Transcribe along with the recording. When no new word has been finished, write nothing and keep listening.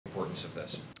importance of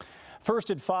this.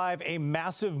 First at 5, a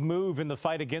massive move in the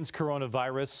fight against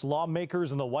coronavirus.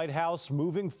 Lawmakers in the White House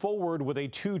moving forward with a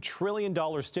 $2 trillion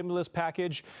stimulus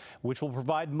package, which will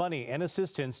provide money and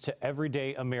assistance to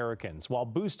everyday Americans while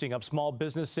boosting up small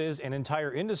businesses and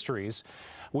entire industries,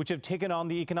 which have taken on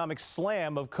the economic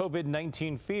slam of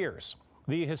COVID-19 fears.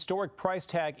 The historic price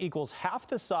tag equals half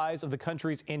the size of the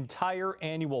country's entire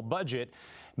annual budget,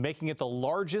 making it the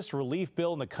largest relief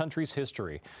bill in the country's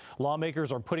history.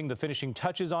 Lawmakers are putting the finishing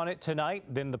touches on it tonight.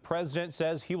 Then the president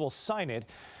says he will sign it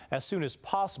as soon as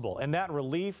possible. And that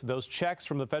relief, those checks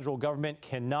from the federal government,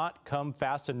 cannot come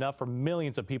fast enough for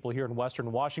millions of people here in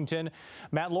Western Washington.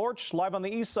 Matt Lorch live on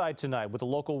the east side tonight with the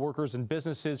local workers and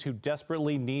businesses who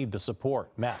desperately need the support.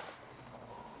 Matt.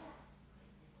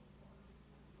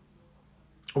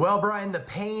 Well, Brian, the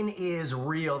pain is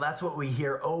real. That's what we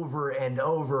hear over and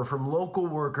over from local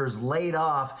workers laid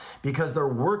off because their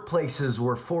workplaces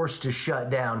were forced to shut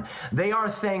down. They are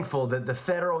thankful that the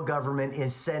federal government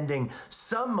is sending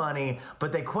some money,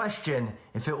 but they question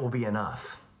if it will be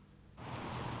enough.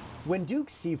 When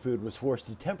Duke's Seafood was forced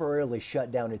to temporarily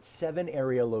shut down its 7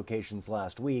 area locations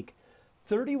last week,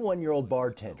 31-year-old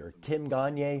bartender Tim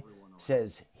Gagne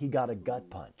says he got a gut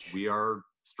punch. We are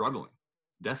struggling.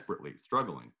 Desperately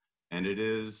struggling, and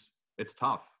it's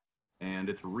tough and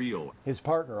it's real. His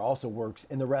partner also works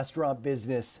in the restaurant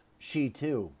business. She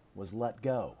too was let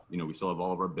go. You know, we still have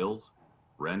all of our bills,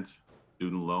 rent,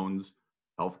 student loans,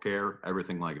 healthcare,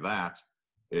 everything like that.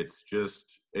 It's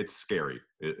scary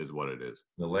is what it is.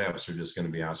 The layoffs are just going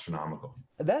to be astronomical.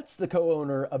 That's the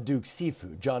co-owner of Duke's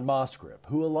Seafood, John Mosgrip,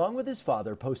 who along with his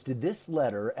father posted this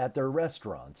letter at their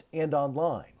restaurants and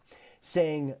online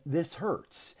saying this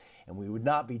hurts. And we would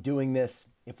not be doing this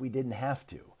if we didn't have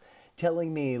to.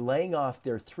 Telling me laying off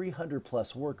their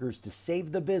 300-plus workers to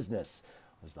save the business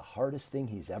was the hardest thing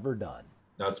he's ever done.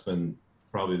 That's been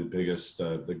probably the biggest,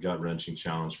 the gut-wrenching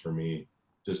challenge for me,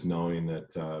 just knowing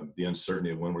that the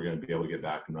uncertainty of when we're going to be able to get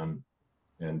back and run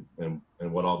and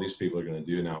what all these people are going to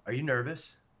do now. Are you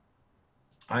nervous?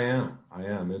 I am.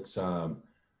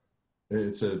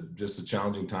 It's just a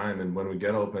challenging time. And when we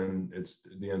get open, it's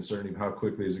the uncertainty of how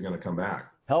quickly is it going to come back.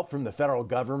 Help from the federal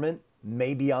government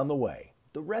may be on the way.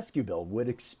 The rescue bill would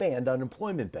expand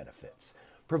unemployment benefits,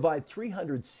 provide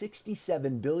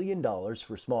 $367 billion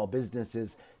for small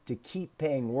businesses to keep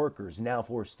paying workers now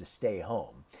forced to stay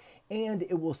home. And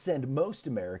it will send most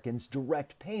Americans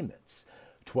direct payments,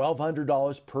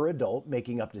 $1,200 per adult,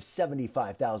 making up to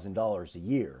 $75,000 a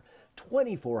year,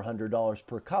 $2,400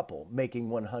 per couple, making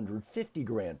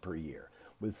 $150,000 per year,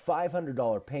 with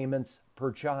 $500 payments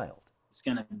per child. It's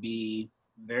going to be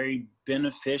very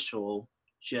beneficial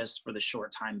just for the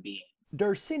short time being.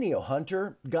 Darcinio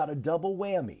Hunter got a double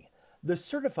whammy. The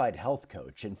certified health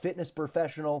coach and fitness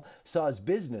professional saw his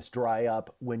business dry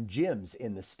up when gyms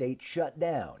in the state shut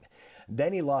down.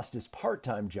 Then he lost his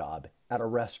part-time job at a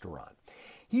restaurant.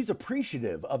 He's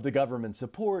appreciative of the government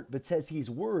support, but says he's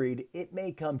worried it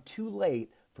may come too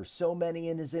late for so many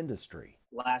in his industry.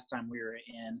 Last time we were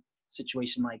in a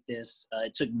situation like this,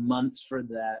 it took months for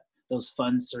those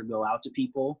funds to go out to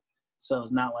people. So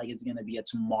it's not like it's going to be a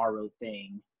tomorrow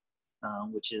thing,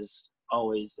 which is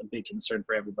always a big concern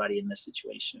for everybody in this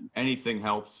situation. Anything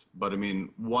helps, but I mean,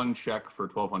 one check for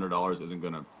 $1,200 isn't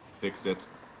going to fix it.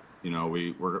 You know,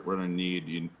 we're going to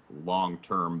need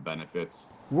long-term benefits.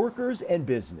 Workers and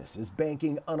businesses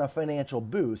banking on a financial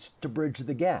boost to bridge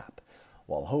the gap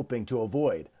while hoping to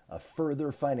avoid a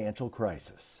further financial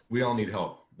crisis. We all need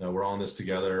help. We're all in this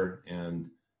together, and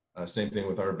same thing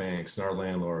with our banks and our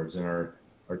landlords and our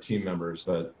team members.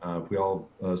 But if we all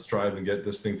strive and get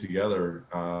this thing together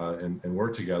and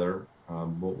work together,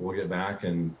 we'll get back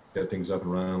and get things up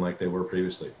and running like they were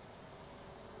previously.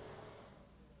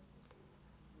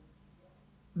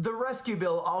 The rescue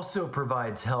bill also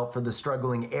provides help for the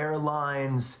struggling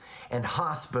airlines and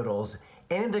hospitals,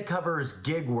 and it covers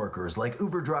gig workers like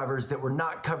Uber drivers that were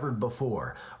not covered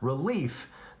before. Relief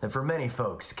that for many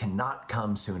folks cannot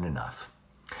come soon enough.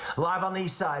 Live on the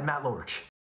east side, Matt Lorch,